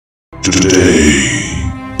Today,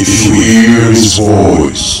 if you hear His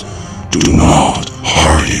voice, do not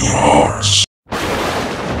harden your hearts.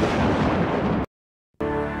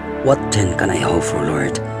 What then can I hope for,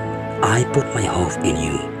 Lord? I put my hope in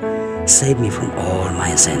you. Save me from all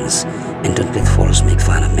my sins, and don't let fools make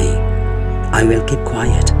fun of me. I will keep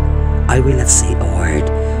quiet. I will not say a word,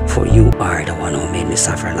 for you are the one who made me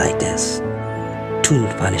suffer like this. Don't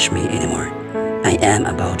punish me anymore. I am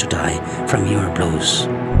about to die from your blows.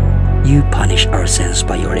 You punish our sins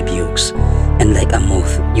by your rebukes, and like a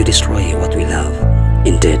moth you destroy what we love.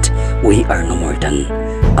 Indeed, we are no more than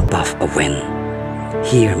a puff of wind.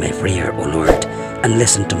 Hear my prayer, O Lord, and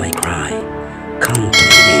listen to my cry. Come to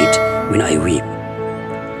my aid when I weep.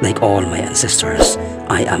 Like all my ancestors,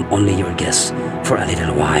 I am only your guest for a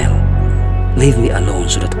little while. Leave me alone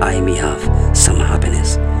so that I may have some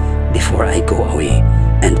happiness before I go away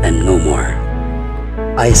and am no more.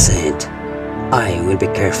 I said, I will be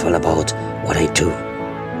careful about what I do,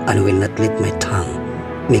 and will not let my tongue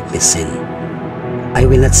make me sin. I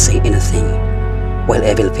will not say anything while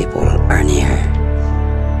evil people are near.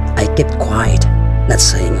 I kept quiet, not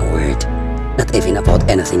saying a word, not even about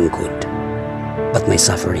anything good. But my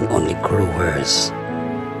suffering only grew worse,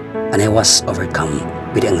 and I was overcome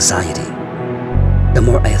with anxiety. The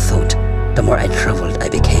more I thought, the more troubled I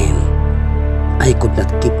became. I could not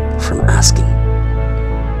keep from asking,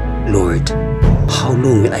 Lord, how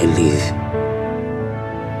long will I live?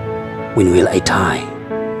 When will I die?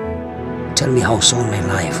 Tell me how soon my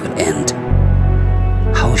life will end.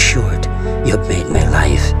 How short you have made my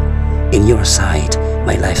life. In your sight,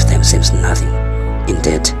 my lifetime seems nothing.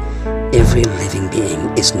 Indeed, every living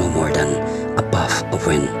being is no more than a puff of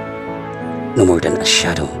wind, no more than a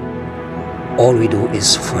shadow. All we do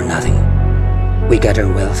is for nothing. We gather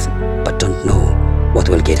wealth, but don't know what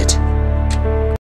will get it.